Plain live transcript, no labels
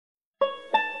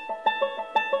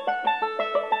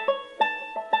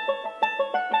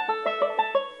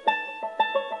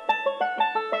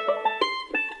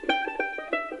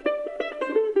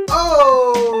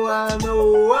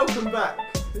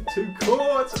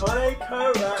Sports on a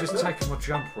co-wrap. Just taking my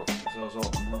jumper off because I was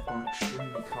off and I'm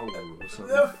extremely cold or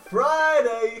something. The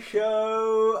Friday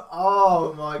Show.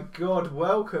 Oh my God!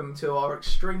 Welcome to our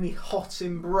extremely hot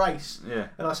embrace. Yeah.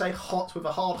 And I say hot with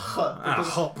a hard h. And a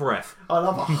hot breath. I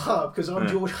love a h because I'm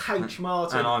George H.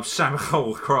 Martin. And I'm Sam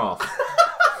Holdcraft.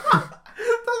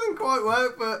 Doesn't quite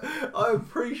work, but I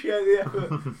appreciate the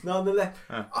effort nonetheless.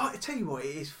 Yeah. I tell you what,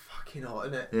 it is fucking hot,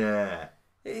 isn't it? Yeah.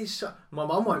 It is. My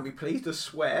mum won't be pleased to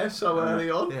swear so early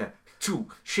on. Yeah. Two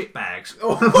shitbags.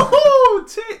 Oh,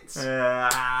 tits!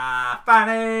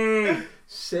 Funny!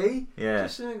 See? Yeah.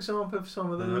 Just an example of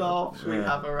some of the laughs we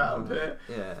have around here.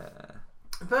 Yeah.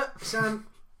 But, Sam,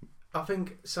 I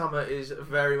think summer is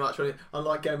very much,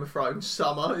 unlike Game of Thrones,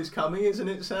 summer is coming, isn't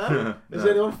it, Sam? Has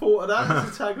anyone thought of that as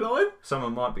a tagline? Summer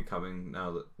might be coming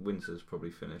now that winter's probably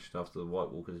finished after the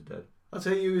White Walker's dead. I'll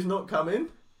tell you who's not coming.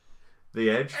 The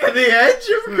Edge. The Edge,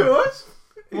 of course.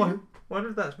 Wonder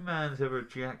if that man's ever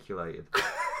ejaculated.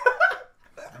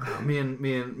 me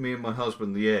and my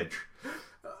husband, the Edge.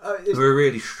 We're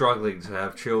really struggling to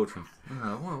have children.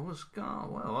 Oh, well, what's going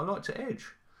on? Well, I like to edge.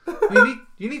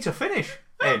 You need to finish,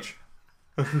 Edge.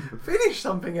 Finish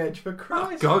something, Edge, for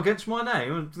Christ. Go against my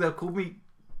name and they'll call me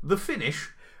the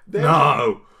Finish.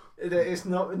 No. It's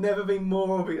never been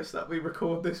more obvious that we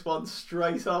record this one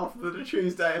straight after the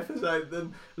Tuesday episode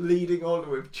than leading on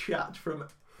with chat from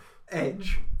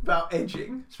Edge about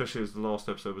edging. Especially as the last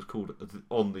episode was called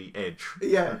On the Edge.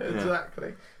 Yeah,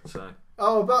 exactly. So.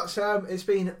 Oh, but Sam, it's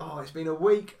been a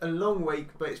week, a long week,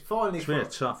 but it's finally. It's been a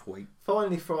tough week.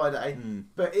 Finally Friday,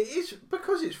 but it is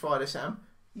because it's Friday, Sam.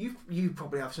 You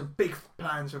probably have some big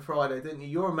plans for Friday, didn't you?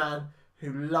 You're a man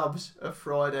who loves a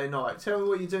Friday night. Tell me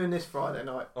what you're doing this Friday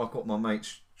night. I've got my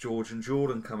mates George and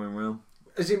Jordan coming round.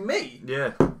 As in me?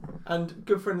 Yeah. And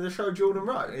good friend of the show, Jordan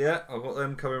Rowe. Yeah, I've got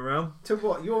them coming round. To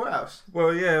what? Your house?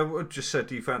 Well, yeah, I just said,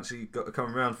 do you fancy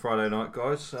coming round Friday night,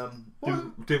 guys?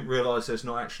 Didn't realise there's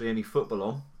not actually any football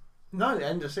on. No, the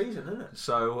end of season, isn't it?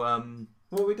 So,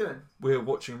 what are we doing? We're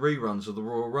watching reruns of the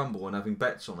Royal Rumble and having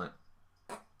bets on it.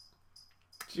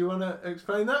 Do you want to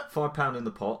explain that? £5 in the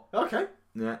pot. Okay.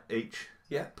 Yeah, each.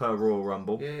 Yeah. Per Royal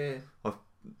Rumble. Yeah. I've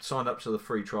signed up to the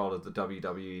free trial of the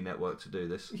WWE Network to do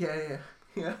this. Yeah.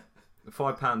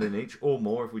 £5 in each, or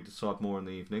more if we decide more in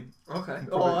the evening. Okay.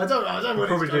 I don't know. We'll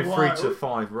probably do 3 to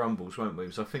 5 rumbles, won't we?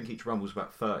 Because I think each rumble's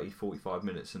about 30-45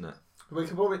 minutes, isn't it? We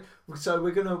can probably. So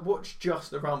we're gonna watch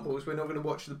just the rumbles. We're not gonna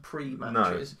watch the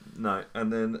pre-matches. No.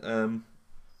 And then,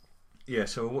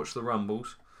 so we'll watch the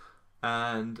rumbles,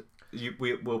 and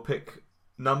we'll pick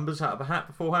numbers out of a hat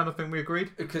beforehand. I think we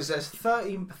agreed. Because there's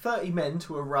 30 men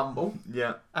to a rumble.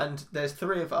 Yeah. And there's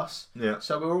 3 of us. Yeah.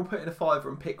 So we're all putting a fiver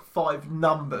and pick 5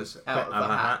 numbers out of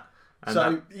a hat.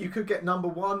 So you could get number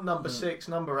 1, number 6,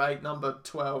 number 8, number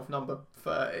 12, number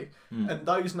 30. And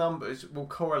those numbers will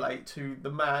correlate to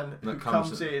the man who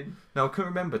comes in. Now, I couldn't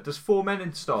remember. Does 4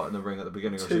 men start in the ring at the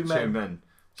beginning, or is it 2 men?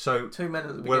 So 2 men at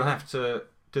the beginning. We'll have to...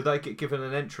 Do they get given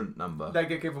an entrant number? They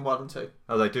get given 1 and 2.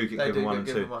 Oh, they do get given 1 and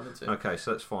 2. 1 and 2. Okay,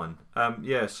 so that's fine.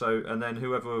 So and then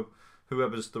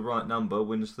whoever's the right number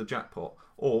wins the jackpot.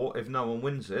 Or if no one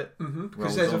wins it,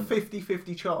 because there's a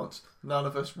 50-50 chance none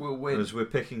of us will win. Because we're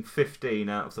picking 15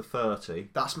 out of the 30.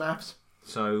 That's maths.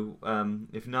 So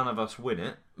if none of us win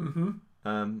it,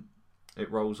 it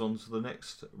rolls on to the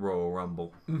next Royal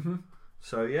Rumble.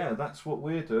 So yeah, that's what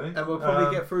we're doing. And we'll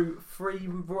probably get through 3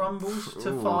 rumbles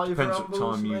to 5 depends rumbles. Depends what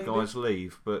time maybe. you guys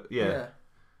leave, but yeah,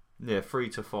 3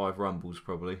 to 5 rumbles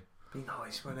probably. Be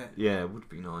nice, wouldn't it? Yeah, it would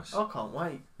be nice. I can't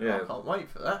wait. Yeah. I can't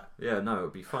wait for that. Yeah, no, it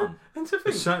would be fun. And to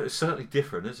think, it's certainly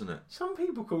different, isn't it? Some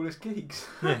people call us geeks.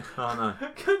 Yeah, I know.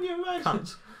 Can you imagine?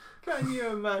 Cunts. Can you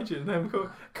imagine them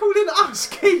calling us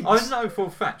geeks? I know for a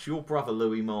fact your brother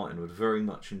Louis Martin would very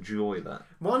much enjoy that.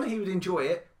 1, he would enjoy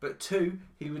it, but 2,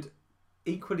 he would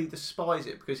equally despise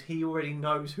it because he already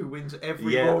knows who wins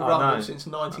every Royal Rumble since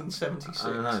 1976.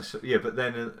 I know. So, but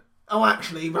then... Oh,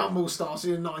 actually, Rumble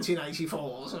started in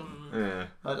 1984. So yeah.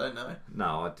 I don't know. No,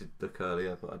 I did look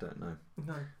earlier, but I don't know.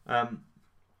 No.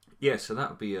 Yeah, so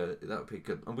that would be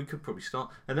good, and we could probably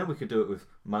start, and then we could do it with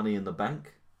Money in the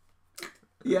Bank.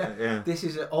 Yeah. This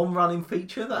is an on-running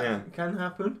feature that can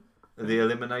happen. The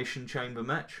Elimination Chamber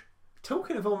match.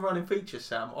 Talking of on-running features,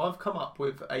 Sam, I've come up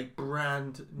with a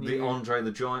brand new... The Andre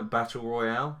the Giant Battle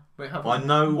Royale. I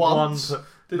know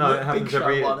it happens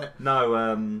every year. Won it?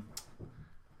 No,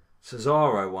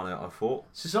 Cesaro won it, I thought.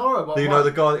 Cesaro won. You know,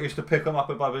 the guy that used to pick them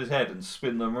up above his head and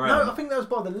spin them around? No, I think that was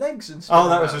by the legs and spin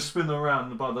that was a spin them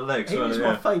around by the legs. He was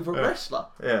my favourite wrestler.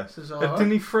 Yeah.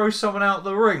 Didn't he throw someone out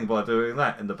the ring by doing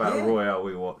that in the Battle Royale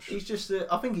we watched? He's just,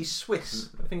 I think he's Swiss.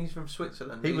 I think he's from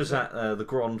Switzerland. He was at the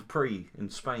Grand Prix in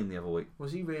Spain the other week.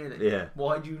 Was he really? Yeah.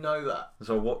 Why do you know that?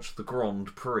 Because I watched the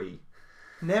Grand Prix.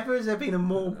 Never has there been a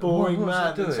more boring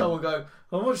man than someone go,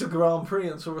 I watched the Grand Prix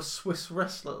and saw a Swiss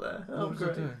wrestler there. Oh, what was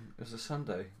I doing? It was a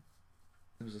Sunday.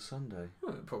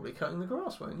 Well, you're probably cutting the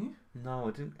grass, weren't you? No,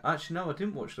 I didn't. Actually, no, I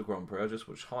didn't watch the Grand Prix. I just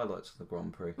watched highlights of the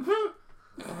Grand Prix.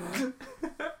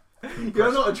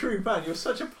 You're not a true fan. You're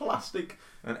such a plastic.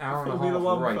 An hour and a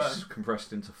half race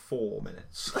compressed into 4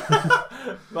 minutes.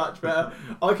 Much better.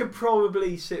 I could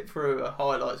probably sit through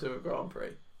highlights of a Grand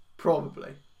Prix.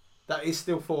 Probably. That is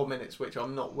still 4 minutes, which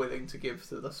I'm not willing to give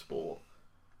to the sport.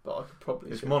 But I could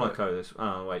probably. It's Monaco. This.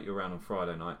 Oh wait, you're around on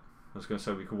Friday night. I was going to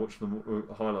say we could watch the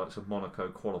highlights of Monaco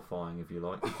qualifying if you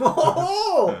like.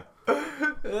 Oh,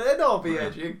 then I'll be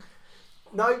edging.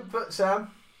 No, but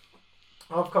Sam,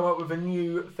 I've come up with a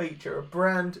new feature, a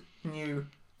brand new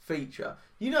feature.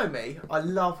 You know me, I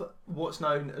love what's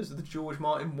known as the George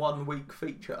Martin 1 week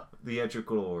feature. The Edge of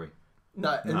Glory.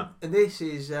 No. And this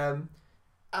is,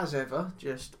 as ever,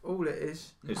 just all it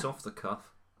is. It's off the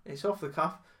cuff. It's off the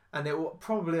cuff, and it will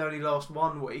probably only last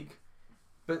 1 week.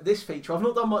 But this feature, I've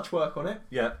not done much work on it.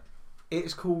 Yeah.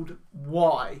 It's called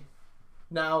Why.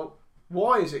 Now,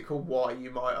 why is it called Why, you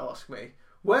might ask me?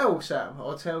 Well, Sam,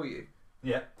 I'll tell you.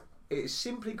 Yeah. It's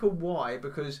simply called Why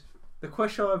because the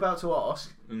question I'm about to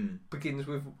ask begins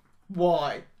with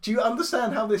why. Do you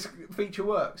understand how this feature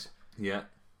works? Yeah.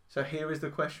 So here is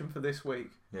the question for this week.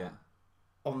 Yeah.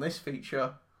 On this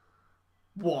feature,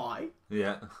 why?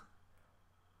 Yeah.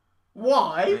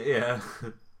 Why? Yeah.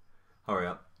 Hurry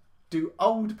up. Do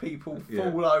old people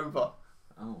fall over?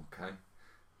 Oh, okay.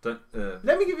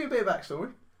 Let me give you a bit of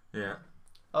backstory. Yeah.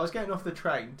 I was getting off the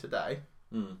train today.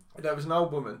 And there was an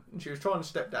old woman, and she was trying to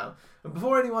step down. And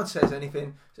before anyone says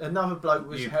anything, another bloke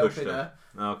was helping her.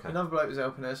 Oh, okay. Another bloke was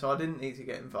helping her, so I didn't need to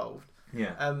get involved.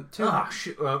 Yeah.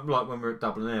 Shit. Like when we were at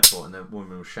Dublin Airport, and the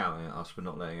woman was shouting at us for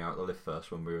not letting her out the lift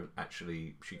first. When we were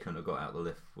she couldn't have got out the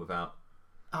lift without.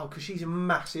 Oh, because she's a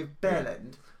massive bell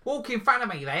end. Walk in front of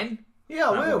me, then.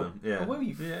 Yeah, I will. Woman. Yeah. I will,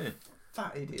 you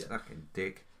fat idiot. Fucking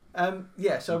dick.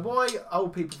 So why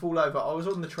old people fall over? I was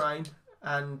on the train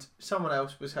and someone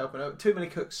else was helping her. Too many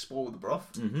cooks spoil the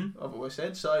broth, I've always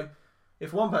said. So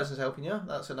if one person's helping you,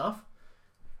 that's enough.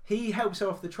 He helps her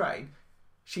off the train.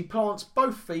 She plants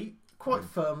both feet quite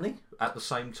firmly. At the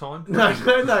same time? No,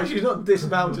 she's not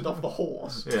dismounted off the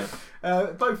horse. Yeah.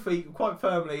 Both feet quite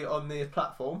firmly on the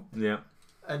platform. Yeah.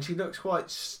 And she looks quite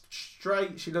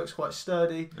straight, she looks quite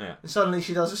sturdy. Yeah. And suddenly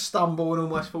she does a stumble and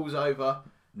almost falls over.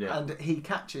 Yeah. And he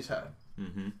catches her.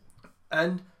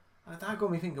 And that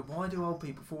got me thinking, why do old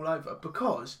people fall over?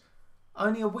 Because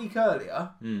only a week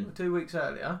earlier, 2 weeks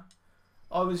earlier,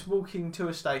 I was walking to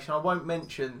a station. I won't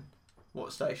mention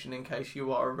what station in case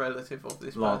you are a relative of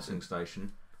this Lancing person.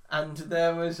 station. And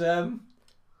there was an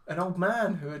old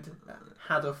man who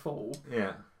had a fall.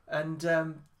 Yeah. And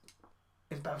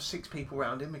there's about 6 people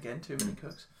around him, again, too many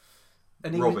cooks.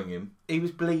 And robbing him. He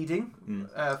was bleeding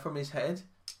from his head.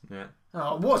 Yeah.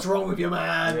 Oh, what's wrong with you,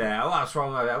 man? Yeah, what's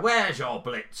wrong with you? Where's your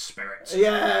blitz spirits?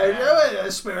 Yeah,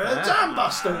 spirit of Dam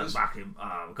Busters.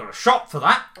 We've got a shot for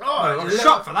that. Oh, we've got a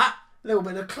shot for that. Little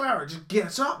bit of claret, just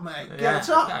get up, mate. Get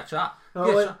up. Get up.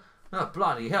 Oh,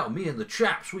 bloody hell, me and the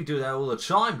chaps, we do that all the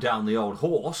time down the old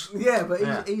horse. Yeah,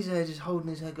 but he's there just holding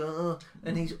his head going, oh,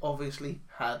 and he's obviously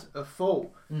had a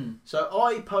fall. So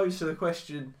I posed the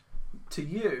question to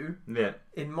you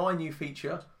in my new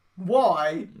feature,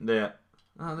 why... Yeah.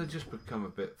 Oh, they just become a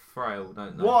bit frail,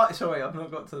 don't they? Why? Sorry, I've not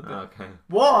got to the bit. Okay.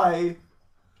 Why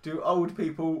do old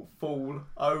people fall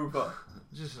over?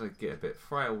 Just get a bit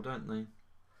frail, don't they?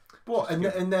 What?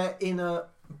 And their inner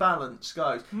balance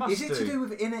goes. Is it to do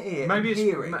with inner ear? Maybe and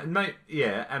hearing?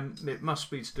 and it must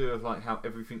be to do with like how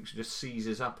everything just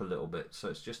seizes up a little bit, so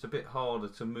it's just a bit harder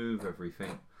to move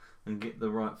everything and get the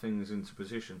right things into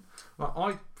position. Like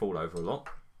I fall over a lot.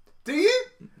 Do you?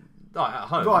 Like at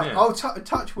home, right, yeah. I'll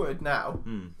touch wood now.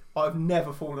 I've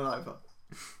never fallen over.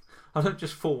 I don't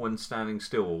just fall when standing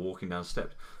still or walking down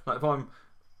steps. Like if I'm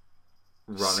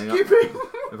running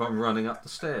if I'm running up the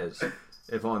stairs,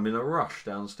 if I'm in a rush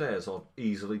downstairs, I'll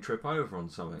easily trip over on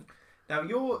something. Now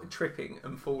your tripping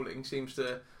and falling seems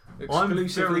to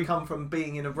exclusively come from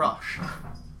being in a rush.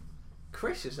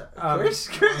 Chris, is that Chris?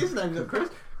 His name's not Chris.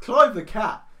 Clive the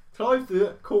cat. Clive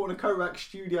the Corner Korak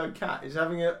studio cat is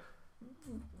having a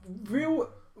real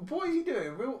what is he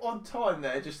doing? Real odd time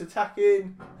there, just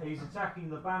attacking. He's attacking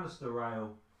the banister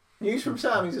rail. News from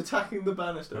Sam. He's attacking the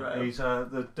banister rail. He's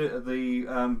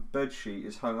the bed sheet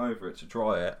is hung over it to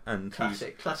dry it, and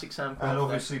classic Sam. And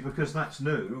obviously, because that's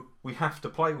new, we have to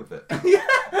play with it. Yeah.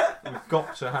 We've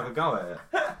got to have a go at it.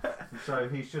 So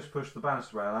he's just pushed the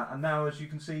banister rail out, and now, as you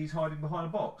can see, he's hiding behind a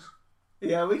box.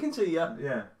 Yeah, we can see. Yeah.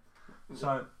 Yeah.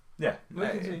 So yeah, we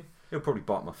can see. He'll probably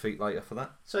bite my feet later for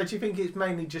that. So do you think it's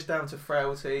mainly just down to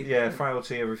frailty? Yeah,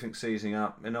 frailty, everything seizing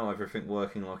up, and not everything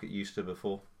working like it used to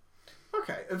before.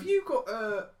 Okay, have you got...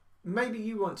 maybe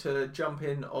you want to jump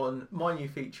in on my new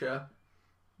feature,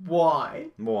 Why?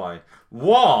 Why?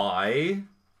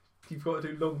 You've got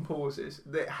to do long pauses.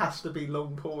 It has to be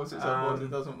long pauses, otherwise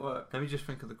it doesn't work. Let me just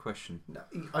think of the question. No,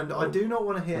 I do not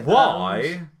want to hear...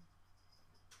 Why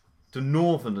do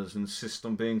Northerners insist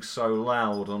on being so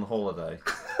loud on holiday?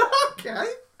 Okay.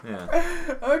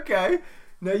 Yeah. Okay.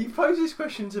 Now you pose this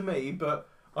question to me, but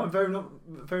I'm very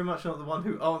much not the one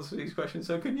who answers these questions.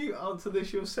 So can you answer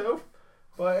this yourself?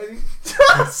 Sorry,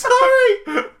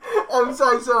 I'm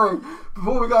so sorry.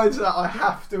 Before we go into that, I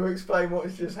have to explain what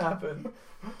has just happened.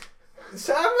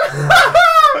 Sam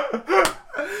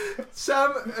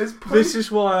has. This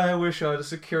is why I wish I had a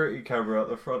security camera at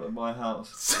the front of my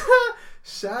house.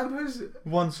 Sam has...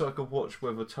 Once I could watch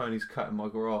whether Tony's cutting my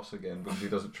grass again because he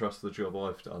doesn't trust the job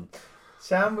I've done.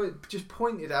 Sam just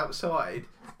pointed outside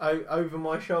over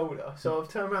my shoulder, so I've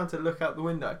turned around to look out the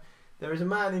window. There is a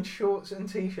man in shorts and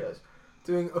t-shirts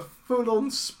doing a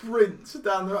full-on sprint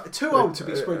down the road. Too old to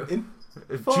be sprinting.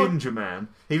 A ginger man.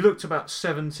 He looked about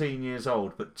 17 years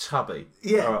old, but tubby.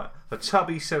 Yeah. All right. A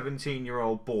tubby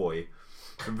 17-year-old boy,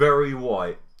 very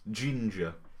white,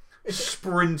 ginger.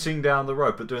 Sprinting down the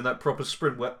road, but doing that proper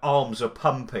sprint where arms are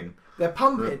pumping. They're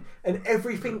pumping, and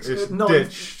everything's it's at 90.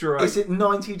 Dead straight. It's at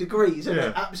 90 degrees, and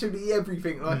yeah. absolutely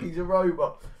everything, like he's a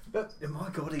robot. But my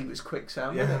God, he was quick,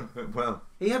 Sam. Yeah, well,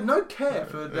 he had no care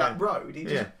for that road. He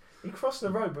just he crossed the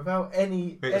road without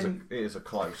any. It is a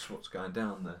close. What's going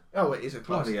down there? Oh, it is a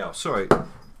close. Bloody hell! Sorry.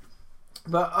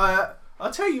 But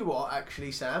I'll tell you what,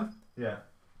 actually, Sam. Yeah.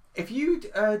 If you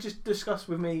just discuss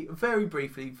with me very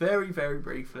briefly, very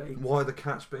briefly, why the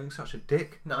cat's being such a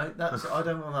dick? No, that's I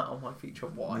don't want that on my feature.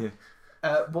 Why?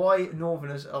 Yeah. Why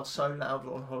Northerners are so loud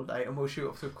on holiday, and we'll shoot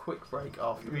off to a quick break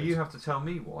afterwards. You have to tell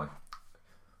me why.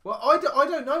 Well, I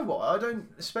don't know why. I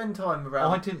don't spend time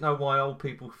around. I didn't know why old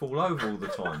people fall over all the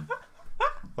time.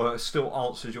 Well, it still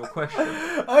answers your question.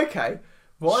 Okay.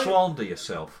 Why? Slander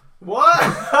yourself. What?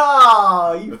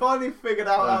 You finally figured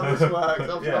out how this works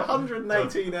after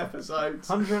 118 episodes.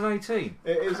 118?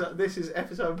 It is. This is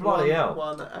episode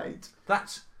 118.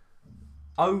 That's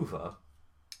over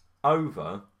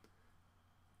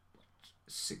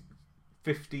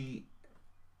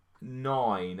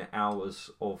 59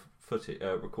 hours of footage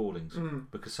recordings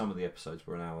because some of the episodes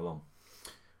were an hour long.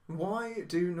 Why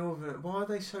are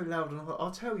they so loud on holiday?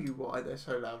 I'll tell you why they're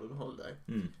so loud on holiday.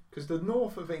 Because the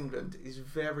north of England is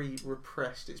very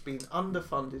repressed. It's been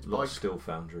underfunded by steel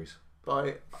foundries,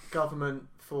 by government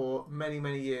for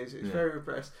many years. It's very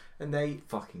repressed, and they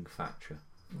fucking Thatcher.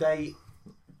 They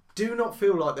do not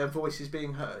feel like their voice is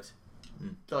being heard.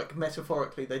 Like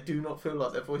metaphorically, they do not feel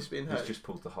like their voice is being heard. He's just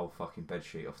pulled the whole fucking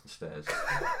bedsheet off the stairs.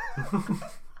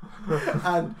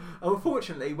 And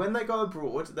unfortunately, when they go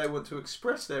abroad, they want to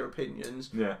express their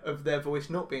opinions of their voice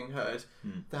not being heard.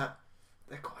 That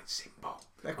they're quite simple.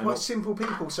 They're quite simple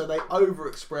people, so they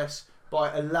over-express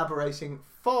by elaborating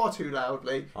far too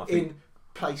loudly in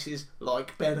places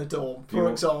like Benidorm, for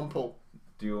example.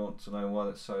 Do you want to know why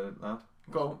that's so loud?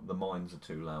 Go on. The mines are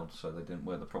too loud, so they didn't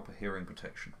wear the proper hearing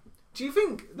protection. Do you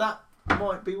think that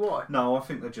might be why? No, I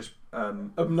think they're just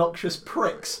obnoxious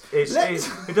pricks. It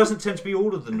doesn't tend to be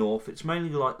all of the north. It's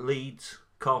mainly like Leeds,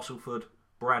 Castleford,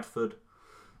 Bradford,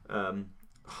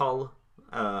 Hull,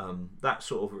 that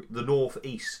sort of the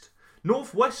northeast.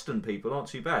 Northwestern people aren't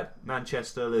too bad.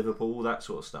 Manchester, Liverpool, all that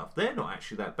sort of stuff. They're not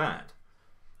actually that bad.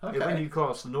 Okay. When you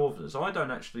class the Northerners, I don't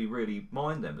actually really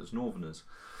mind them as Northerners.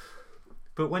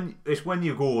 But when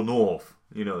you go north,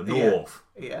 north.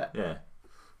 Yeah.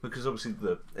 Because obviously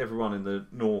everyone in the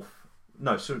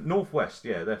northwest,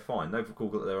 they're fine. They've all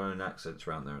got their own accents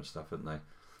around there and stuff, haven't they?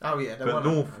 Oh yeah. But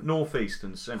northeast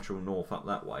and central north up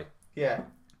that way. Yeah.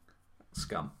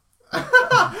 Scum.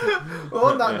 Well,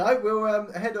 on that note,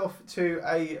 we'll head off to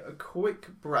a quick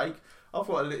break. I've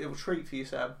got a little treat for you,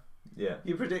 Sam. Yeah.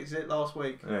 You predicted it last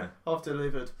week. Yeah. I've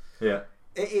delivered. Yeah.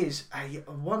 It is a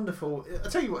wonderful...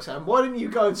 I'll tell you what, Sam. Why didn't you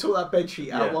go and sort that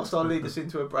bedsheet out whilst I lead us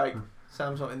into a break?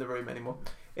 Sam's not in the room anymore.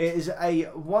 It is a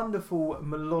wonderful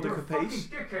melodica piece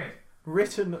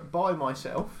written by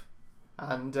myself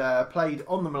and played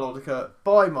on the melodica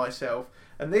by myself.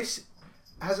 And this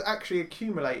has actually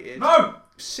accumulated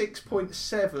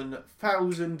 6.7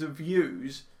 thousand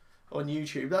views on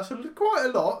YouTube. That's quite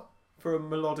a lot for a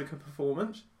melodica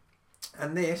performance.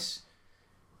 And this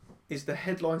is the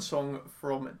headline song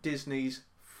from Disney's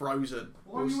Frozen.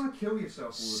 Why do you want to kill yourself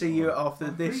all the time? See you after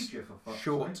this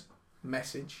short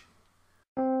message.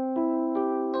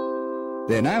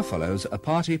 There now follows a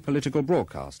party political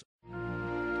broadcast. Don't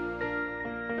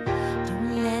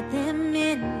let them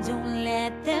in, don't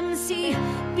let them see.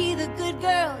 Be the good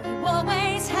girl you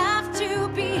always have to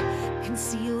be.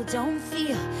 Conceal, don't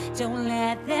feel, don't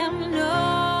let them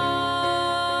know.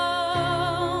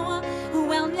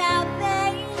 Well, now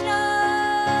they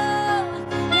know.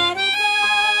 Let it go,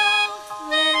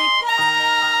 let it go.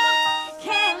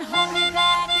 Can't hold it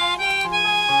back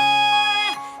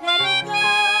anymore. Let it go,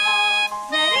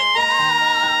 let it go.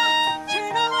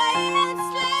 Turn away and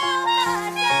slam the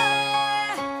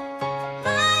door. I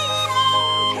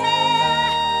don't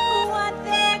care what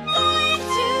they're going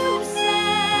to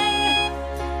say.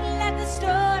 Let the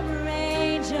storm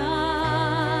rage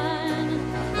on.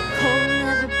 The cold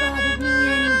never bothered me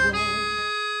anyway.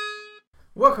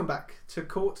 Welcome back to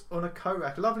Caught on a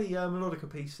Korak. Lovely melodica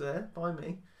piece there by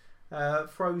me.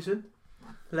 Frozen.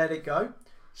 Let It Go.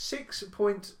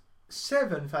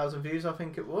 6.7 thousand views, I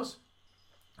think it was,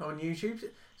 on YouTube.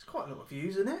 It's quite a lot of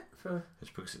views, isn't it?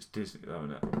 It's because it's Disney, though,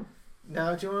 isn't it?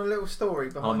 Now, do you want a little story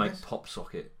behind I'll make this?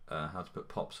 PopSocket, how to put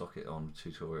PopSocket on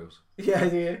tutorials. Yeah,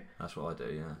 yeah. That's what I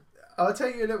do, yeah. I'll tell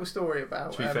you a little story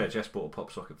about... To be fair, Jess bought a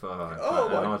PopSocket for her, Oh,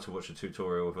 and I had to watch a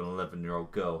tutorial of an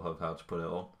 11-year-old girl of how to put it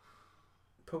on.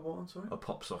 Put what on, sorry? A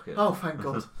PopSocket. Oh, thank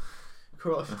God.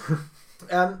 Cross.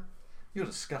 You're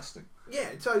disgusting. Yeah,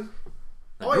 so...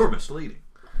 No, you're misleading.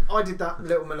 I did that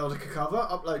little melodica cover,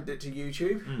 uploaded it to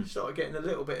YouTube, started getting a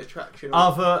little bit of traction.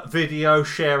 Other video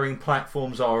sharing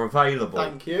platforms are available.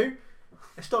 Thank you.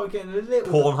 I started getting a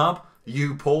little... Pornhub,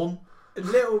 YouPorn, A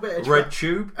little bit of...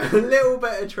 RedTube. A little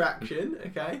bit of traction,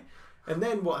 okay? And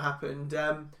then what happened,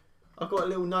 I got a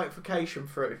little notification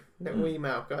through, a little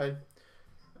email going,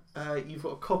 you've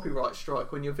got a copyright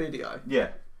strike on your video. Yeah.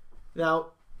 Now,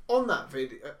 on that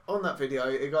video,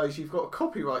 it goes, you've got a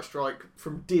copyright strike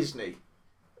from Disney,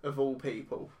 of all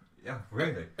people. Yeah,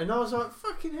 really? And I was like,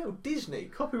 fucking hell, Disney,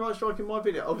 copyright strike in my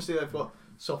video. Obviously, they've got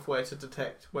software to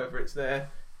detect whether it's their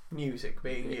music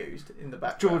being used in the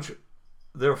background. George,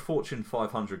 they're a Fortune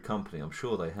 500 company. I'm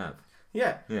sure they have.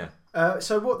 Yeah. Yeah.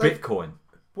 So what Bitcoin.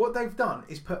 What they've done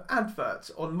is put adverts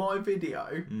on my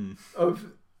video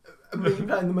of me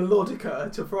playing the melodica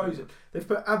to Frozen. They've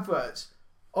put adverts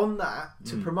on that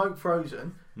to promote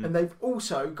Frozen, and they've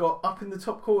also got up in the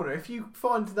top corner, if you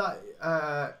find that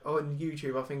on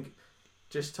YouTube, I think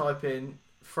just type in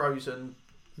Frozen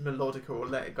melodica or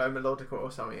Let It Go melodica or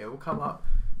something, it will come up.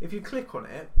 If you click on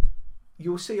it,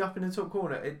 you'll see up in the top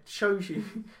corner, it shows you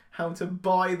how to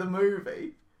buy the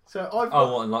movie. So I've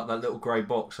got, what, and like that little grey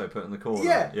box they put in the corner?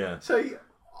 Yeah. Yeah. So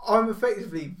I'm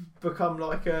effectively become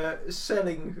like a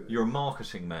selling... You're a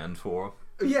marketing man for them.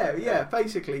 Yeah,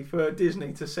 basically for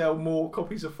Disney to sell more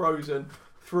copies of Frozen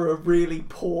through a really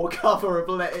poor cover of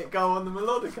Let It Go on the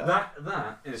melodica.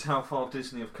 That is how far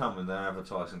Disney have come in their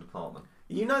advertising department.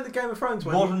 You know the Game of Thrones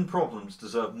one? Modern problems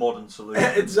deserve modern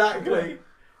solutions. Exactly.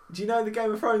 Do you know the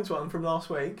Game of Thrones one from last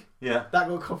week? Yeah. That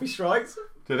got copy strikes.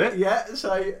 Did it? Yeah,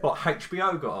 so... What,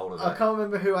 HBO got hold of it? I can't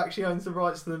remember who actually owns the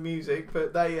rights to the music,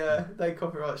 but they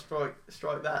copyright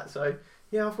strike that. So,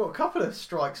 yeah, I've got a couple of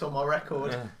strikes on my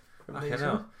record. Yeah. From Okay, these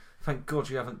now. ones. Thank God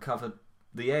you haven't covered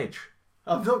The Edge.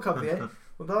 I've not covered the Edge,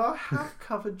 although I have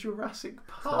covered Jurassic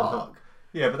Park.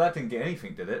 Yeah, but that didn't get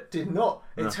anything, did it? Did not.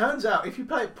 It No. turns out if you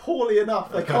play it poorly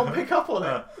enough, they can't pick up on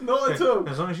it. Not at all.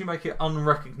 As long as you make it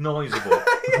unrecognisable.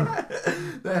 Yeah.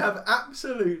 They have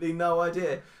absolutely no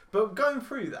idea. But going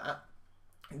through that,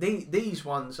 these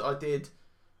ones I did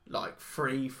like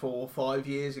 3, 4, 5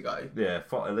 years ago. Yeah,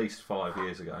 at least 5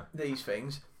 years ago. These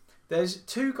things. There's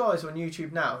 2 guys on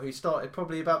YouTube now who started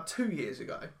probably about 2 years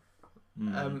ago.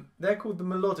 They're called the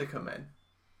Melodica Men.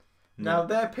 Now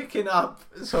they're picking up.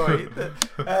 Sorry,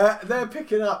 they're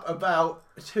picking up about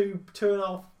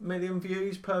 2.5 million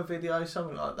views per video,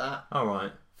 something like that. All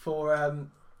right. For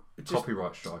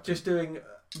Copyright strike. just doing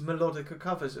melodica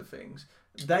covers of things.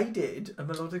 They did a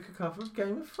melodica cover of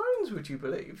Game of Thrones. Would you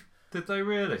believe? Did they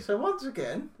really? So once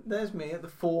again, there's me at the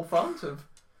forefront of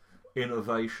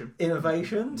Innovation,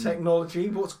 technology,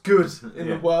 what's good in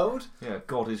the world. Yeah,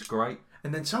 God is great.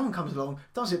 And then someone comes along,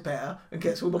 does it better, and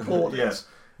gets all the plaudits. Yeah.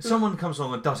 Someone comes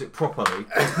along and does it properly,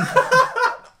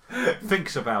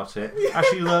 thinks about it,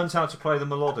 actually learns how to play the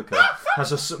melodica,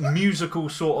 has a musical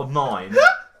sort of mind,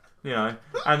 you know,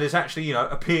 and is actually, you know,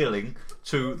 appealing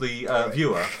to the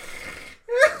viewer.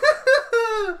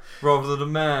 Rather than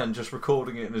a man just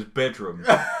recording it in his bedroom.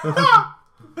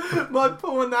 My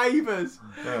poor neighbours.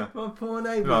 Yeah. My poor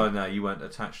neighbours. Oh, no, you weren't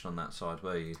attached on that side,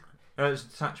 were you? It was a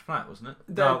detached flat, wasn't it?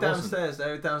 They were downstairs. They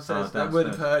were downstairs. They would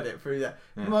have heard it through there.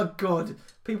 Yeah. My God,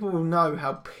 people will know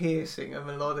how piercing a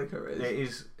melodica is.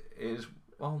 It is.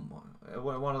 Oh my!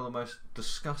 One of the most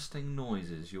disgusting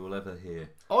noises you will ever hear.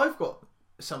 I've got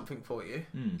something for you.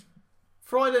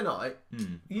 Friday night.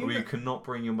 You cannot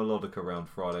bring your melodica around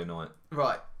Friday night.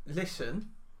 Right. Listen.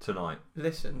 Tonight.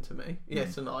 Listen to me. Yeah,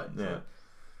 tonight. Yeah.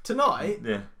 Tonight.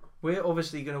 Yeah. We're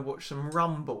obviously going to watch some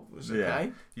rumbles, okay? Yeah.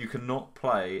 You cannot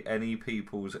play any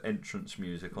people's entrance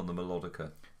music on the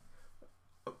melodica.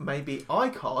 Maybe I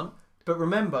can't, but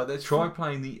remember there's... Try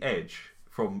playing The Edge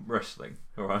from wrestling,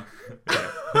 alright?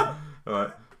 Yeah.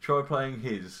 Alright. Try playing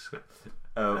his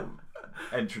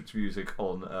entrance music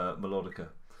on melodica.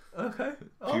 Okay.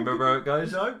 Do you remember how it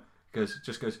goes? No. It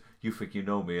just goes, you think you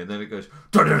know me, and then it goes...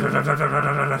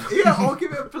 Yeah, I'll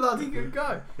give it a bloody good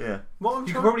go. Yeah. You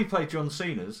could probably play John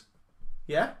Cena's.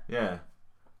 Yeah? Yeah.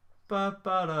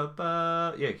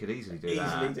 Ba-ba-da-ba. Yeah, you could easily do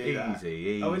that.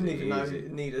 Easy. I wouldn't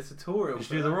even need a tutorial.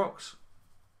 Just do the rocks.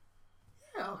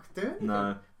 Yeah, I could do anything.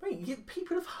 No. Mate,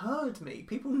 people have heard me.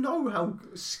 People know how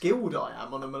skilled I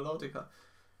am on a melodica.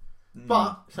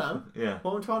 But, Sam,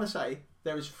 what I'm trying to say,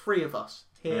 there is 3 of us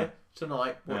here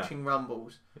tonight watching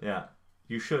rumbles. Yeah.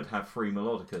 You should have 3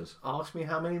 melodicas. Ask me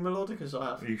how many melodicas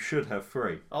I have. You should have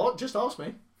 3. Oh, just ask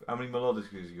me. How many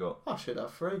melodicas you got? I should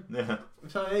have 3. Yeah.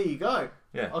 So there you go.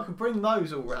 Yeah. I can bring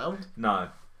those all round. No.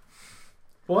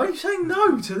 Why are you saying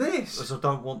no to this? Because I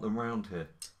don't want them round here.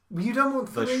 You don't want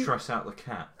 3? They stress out the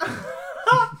cat.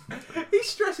 He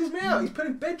stresses me out. He's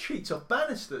putting bed sheets off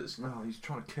banisters. No, he's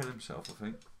trying to kill himself, I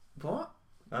think. What?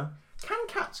 Huh? Can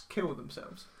cats kill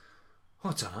themselves?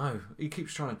 I don't know. He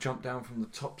keeps trying to jump down from the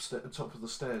top of the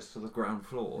stairs to the ground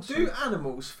floor. Do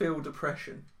animals feel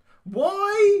depression?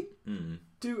 Why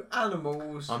do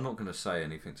animals... I'm not going to say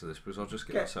anything to this because I'll just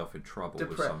get myself in trouble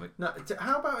with something. No,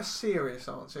 how about a serious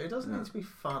answer? It doesn't need to be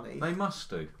funny. They must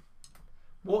do.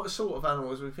 What sort of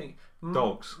animals would we think?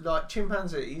 Dogs. Like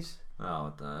chimpanzees?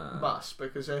 Oh, duh. Must,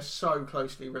 because they're so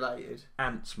closely related.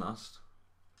 Ants must.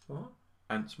 What?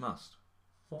 Ants must.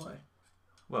 Why?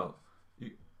 Well,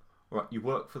 you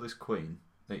work for this queen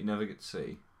that you never get to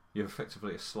see. You're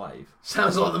effectively a slave.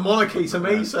 Sounds like the monarchy to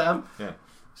me, Sam. Yeah.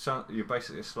 So you're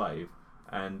basically a slave,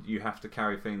 and you have to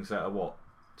carry things that are what,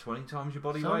 20 times your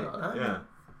body weight? Like that, yeah.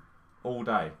 All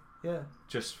day. Yeah.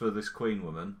 Just for this queen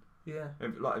woman. Yeah.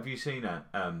 Have you seen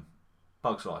that?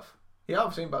 Bug's Life. Yeah,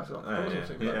 I've seen Bug's Life.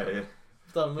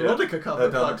 I've done melodica cover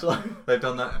of Bug's Life. They've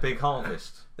done that Big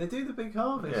Harvest. They do the Big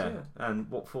Harvest, yeah. And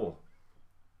what for?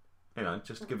 You know,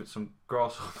 just give it some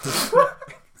grasshoppers.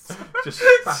 Just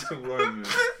battle roaming.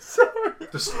 Sorry.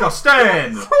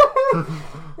 Disgusting!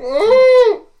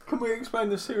 Can we explain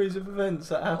the series of events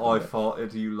that happened? I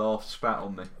farted, you laughed, spat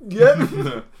on me.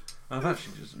 Yeah. I've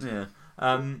actually just... Yeah.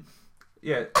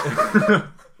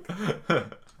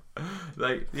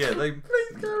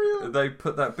 They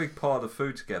put that big pile of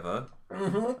food together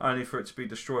only for it to be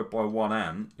destroyed by one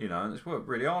ant, you know, and it's worked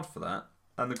really hard for that.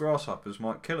 And the grasshoppers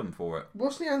might kill them for it.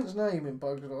 What's the ant's name in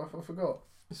Bug's Life? I forgot.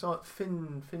 It's like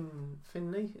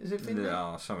Finley? Is it Finley?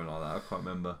 Yeah, something like that. I can't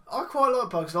remember. I quite like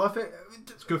Bug's Life.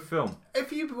 It's a good film.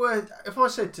 If I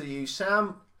said to you,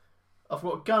 Sam, I've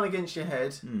got a gun against your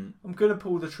head. I'm going to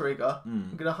pull the trigger.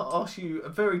 I'm going to ask you a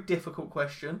very difficult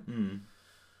question.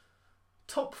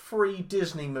 Top 3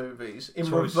 Disney movies in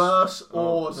reverse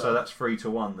order. So that's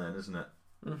 3-1 then, isn't it?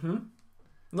 Mm-hmm.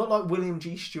 Not like William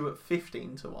G. Stewart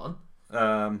 15-1.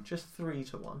 Just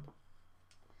 3-1.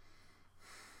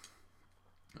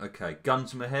 Okay, Gun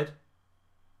to My Head.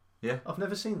 Yeah? I've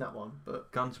never seen that one,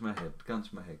 but... Gun to My Head, Gun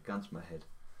to My Head, Gun to My Head.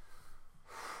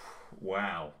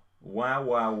 Wow.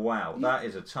 That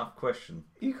is a tough question.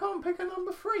 You can't pick a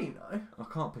number 3, no? I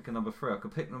can't pick a number 3. I can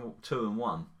pick number 2 and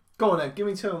 1. Go on then, give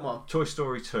me 2 and 1. Toy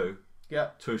Story 2.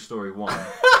 Yeah. Toy Story 1.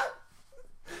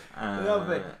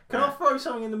 Lovely. Can I throw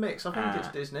something in the mix? I think it's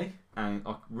Disney. And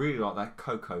I really like that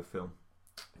Coco film.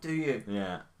 Do you?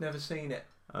 Yeah. Never seen it.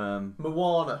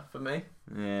 Moana for me.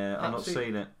 Yeah, I've not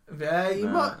seen it. Yeah, you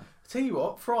might. Tell you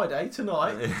what, Friday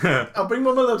tonight, I'll bring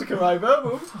my melodica over.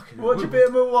 We'll watch a bit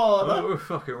of Moana. We'll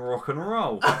fucking rock and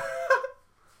roll.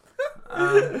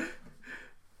 I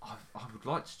would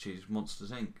like to choose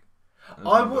Monsters Inc.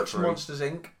 I watched Monsters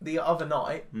Inc. the other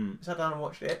night. Sat down and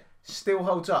watched it. Still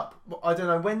holds up. I don't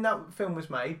know when that film was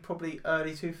made. Probably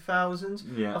early 2000s.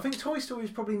 Yeah. I think Toy Story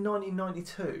is probably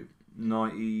 1992.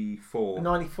 94.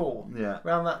 94. Yeah.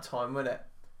 Around that time, wasn't it?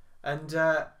 And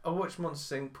I watched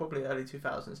Monsters Inc. probably early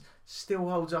 2000s. Still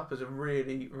holds up as a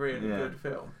really, really good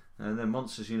film. And then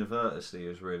Monsters University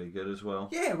is really good as well.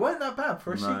 Yeah, it wasn't that bad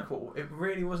for a sequel. It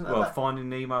really wasn't that bad. Well, Finding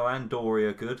Nemo and Dory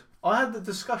are good. I had the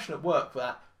discussion at work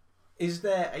that, is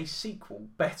there a sequel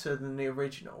better than the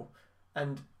original?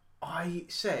 And I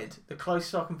said the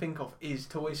closest I can think of is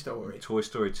Toy Story. Toy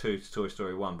Story 2 to Toy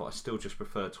Story 1, but I still just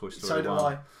prefer Toy Story 1. So do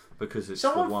I. Because it's the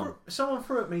one. Someone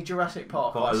threw at me Jurassic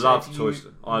Park. But I love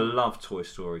Toy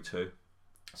Story 2.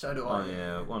 So do I. Oh,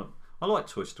 yeah. I like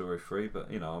Toy Story 3, but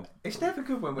it's never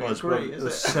good when we agree, is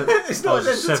it? It's not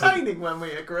as entertaining when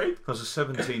we agree. I was a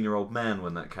 17-year-old man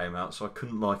when that came out, so I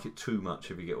couldn't like it too much,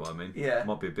 if you get what I mean. Yeah. It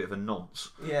might be a bit of a nonce.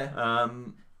 Yeah.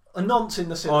 A nonce in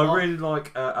the cinema. I really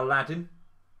like Aladdin.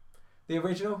 The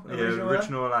original?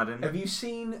 Original Aladdin. Have you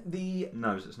seen the...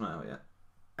 No, it's not out yet.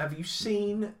 Have you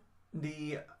seen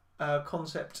the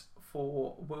concept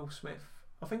for Will Smith?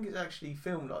 I think it's actually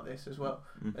filmed like this as well,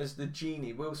 as the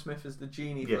genie. Will Smith as the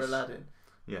genie for Aladdin.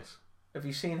 Yes. Have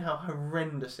you seen how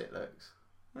horrendous it looks?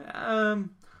 I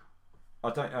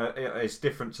don't. It's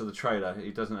different to the trailer.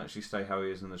 He doesn't actually stay how he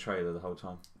is in the trailer the whole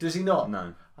time. Does he not?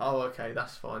 No. Oh, okay,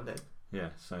 that's fine then. Yeah.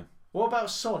 So. What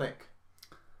about Sonic?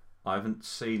 I haven't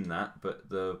seen that, but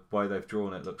the way they've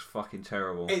drawn it looks fucking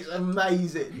terrible. It's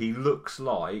amazing. He looks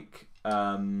like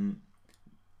something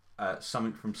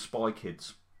from Spy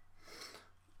Kids.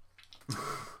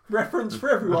 Reference for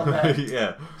everyone there.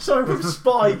 Yeah. So from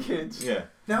Spy Kids. Yeah.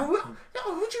 Now,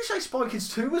 would you say Spy Kids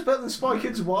 2 was better than Spy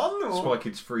Kids 1? Or? Spy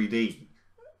Kids 3D.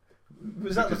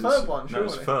 Was that the third one? No,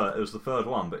 it was the third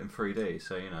one, but in 3D.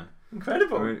 So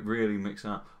incredible. Really mix it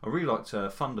up. I really liked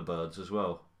Thunderbirds as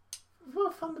well.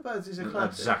 Well, Thunderbirds is a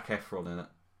classic. Zac Efron in it.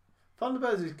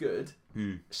 Thunderbirds is good.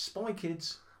 Spy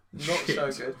Kids. Not so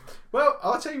good. Well,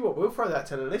 I'll tell you what, we'll throw that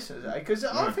to the listeners, because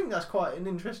I think that's quite an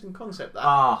interesting concept.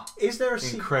 Is there a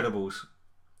Incredibles?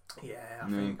 Yeah, I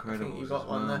think you got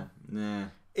one there. Yeah.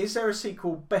 Is there a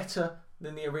sequel better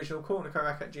than the original?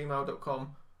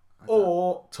 cornercorack@gmail.com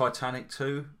or Titanic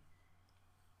 2?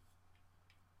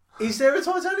 Is there a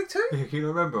Titanic 2? Yeah, can you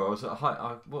remember? I was at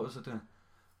what was I doing?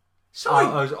 Sorry,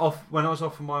 I was off when I was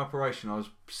off from my operation. I was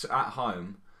at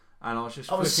home. And I was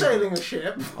just. I was sailing a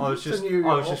ship. I was just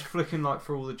flicking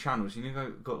through all the channels.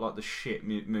 Got like the shit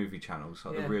movie channels,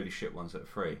 like the really shit ones that are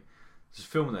free. There's a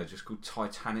film there just called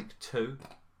Titanic 2,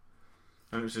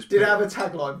 and it was just. Did it have a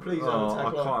tagline? Please have a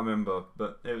tagline. I can't remember,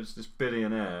 but it was this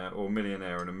billionaire or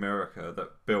millionaire in America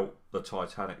that built the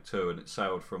Titanic 2, and it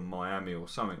sailed from Miami or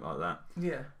something like that.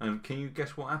 Yeah. And can you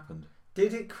guess what happened?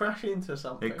 Did it crash into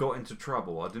something? It got into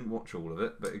trouble. I didn't watch all of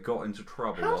it, but it got into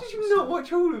trouble. How did you not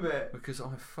watch all of it? Because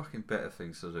I have fucking better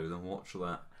things to do than watch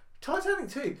that. Titanic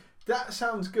 2. That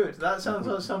sounds good. That sounds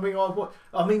like something I'd watch.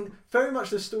 I mean, very much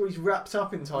the story's wrapped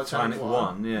up in Titanic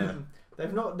 1. Yeah.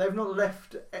 They've not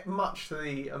left much to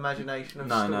the imagination of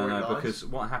No, because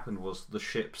what happened was the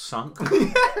ship sunk.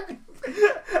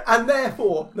 And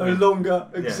therefore no longer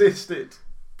existed.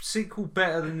 Sequel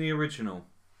better than the original.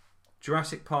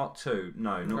 Jurassic Park 2,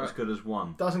 no, not as good as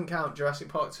 1. Doesn't count Jurassic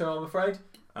Park 2, I'm afraid.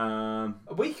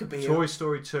 We could be Toy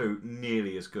Story 2,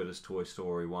 nearly as good as Toy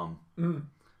Story 1.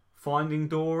 Finding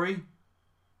Dory.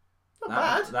 Not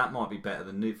bad. That might be better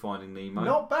than Finding Nemo.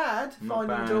 Not bad.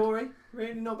 Finding Dory.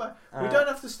 Really not bad. We don't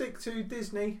have to stick to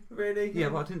Disney, really. Yeah,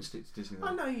 but I didn't stick to Disney.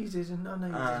 I know you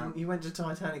didn't. You went to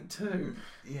Titanic 2.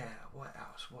 Yeah, what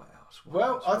else?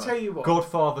 Well, I'll tell you what.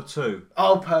 Godfather 2.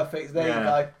 Oh, perfect. There you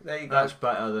go. That's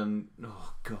better than...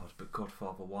 Oh, God, but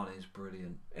Godfather 1 is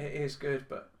brilliant. It is good,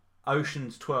 but...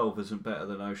 Ocean's 12 isn't better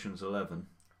than Ocean's 11.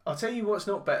 I'll tell you what's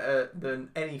not better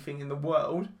than anything in the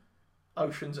world.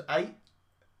 Ocean's 8.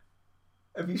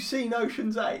 Have you seen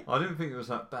Ocean's 8? I didn't think it was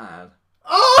that bad.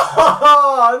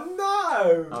 Oh,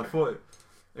 no! I thought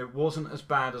it wasn't as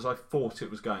bad as I thought it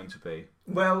was going to be.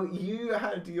 Well, you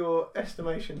had your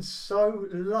estimation so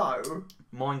low.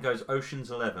 Mine goes Ocean's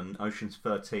 11, Ocean's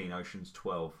 13, Ocean's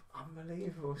 12.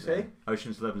 Unbelievable, see?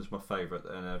 Ocean's 11 is my favourite,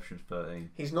 and Ocean's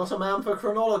 13. He's not a man for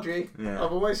chronology. Yeah.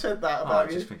 I've always said that about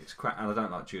you. I just think it's crap, and I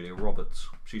don't like Julia Roberts.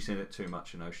 She's in it too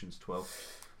much in Ocean's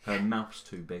 12. Her mouth's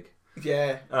too big.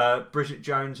 Yeah. Bridget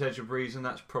Jones, Edge of Reason,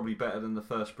 that's probably better than the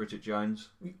first Bridget Jones.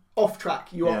 Off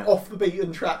track. You are off the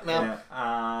beaten track now.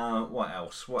 Yeah. What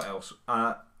else?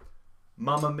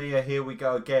 Mamma Mia, Here We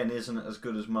Go Again isn't as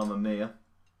good as Mamma Mia.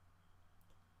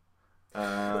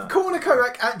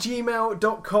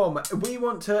 cornercorack@gmail.com. We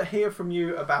want to hear from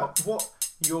you about what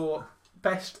your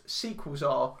best sequels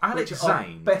are. Alex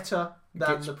Zane better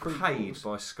than gets the prequels. paid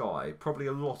by Sky probably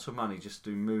a lot of money just to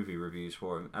do movie reviews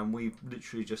for him, and we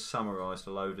literally just summarised a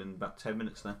load in about 10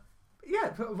 minutes now.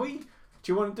 Yeah, but do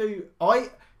you want to do...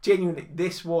 Genuinely,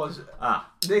 this was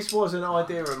an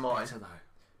idea of mine. Better though.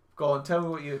 Go on, tell me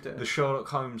what you're doing. The Sherlock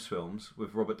Holmes films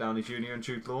with Robert Downey Jr. and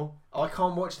Jude Law. I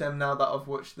can't watch them now that I've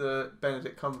watched the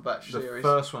Benedict Cumberbatch series. The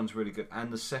first one's really good,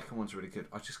 and the second one's really good.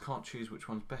 I just can't choose which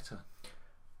one's better.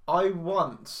 I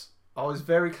was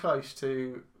very close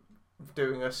to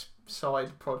doing a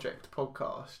side project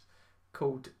podcast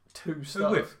called 2 Stars.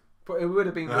 Who with? But it would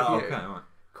have been with you. Okay, right.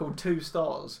 Called 2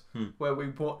 Stars, where we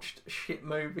watched shit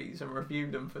movies and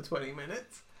reviewed them for 20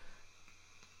 minutes.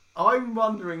 I'm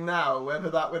wondering now whether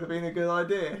that would have been a good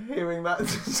idea, hearing that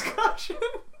discussion.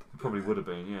 It probably would have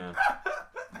been, yeah.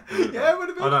 Yeah, it would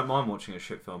have been. I don't mind watching a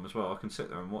shit film as well. I can sit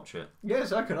there and watch it. Yeah,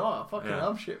 so can I. I fucking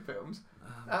love shit films.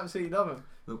 Absolutely love them.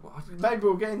 Maybe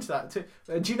we'll get into that too.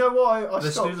 Do you know why I stopped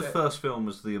Let's do the first film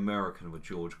as The American with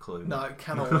George Clooney. No, I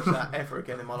cannot watch that ever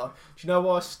again in my life. Do you know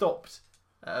why I stopped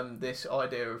this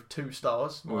idea of 2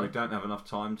 Stars? Well, we don't have enough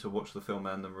time to watch the film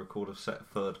and then record a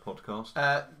third podcast.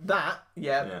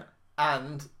 Yeah.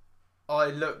 And I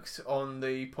looked on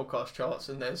the podcast charts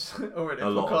and there's already a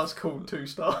podcast called 2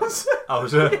 Stars. Oh,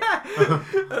 was it? Yeah.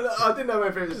 I didn't know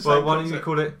whether it was the same. Well, why don't you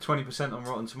call it 20% on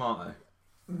Rotten Tomato?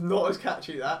 Not as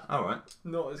catchy, that. All right.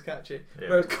 Not as catchy. Yeah.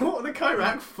 Whereas Caught on a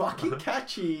Korak, fucking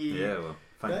catchy. Yeah, well,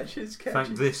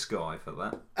 thank this guy for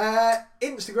that.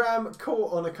 Instagram,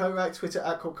 Caught on a Korak. Twitter,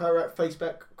 @CaughtKorak.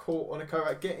 Facebook, Caught on a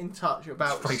Korak. Get in touch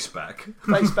about...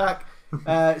 Faceback.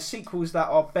 Sequels that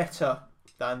are better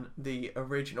than the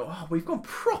original. Oh, we've gone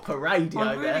proper radio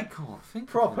I really there. Can't think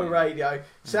proper radio.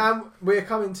 Sam, we're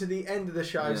coming to the end of the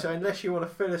show, so unless you want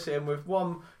to fill us in with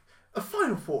a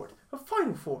final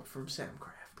thought from Sam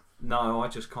Craft. No, I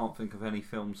just can't think of any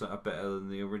films that are better than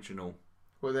the original.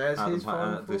 Well, there's his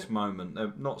final at this moment.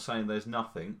 I'm not saying there's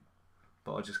nothing,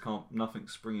 but I just can't.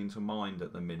 Nothing's springing to mind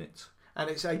at the minute. And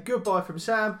it's a goodbye from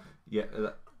Sam. Yeah.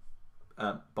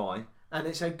 Bye. And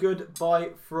it's a goodbye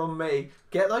from me.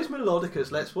 Get those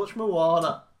melodicas. Let's watch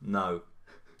Moana. No,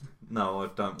 I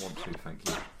don't want to. Thank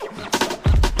you.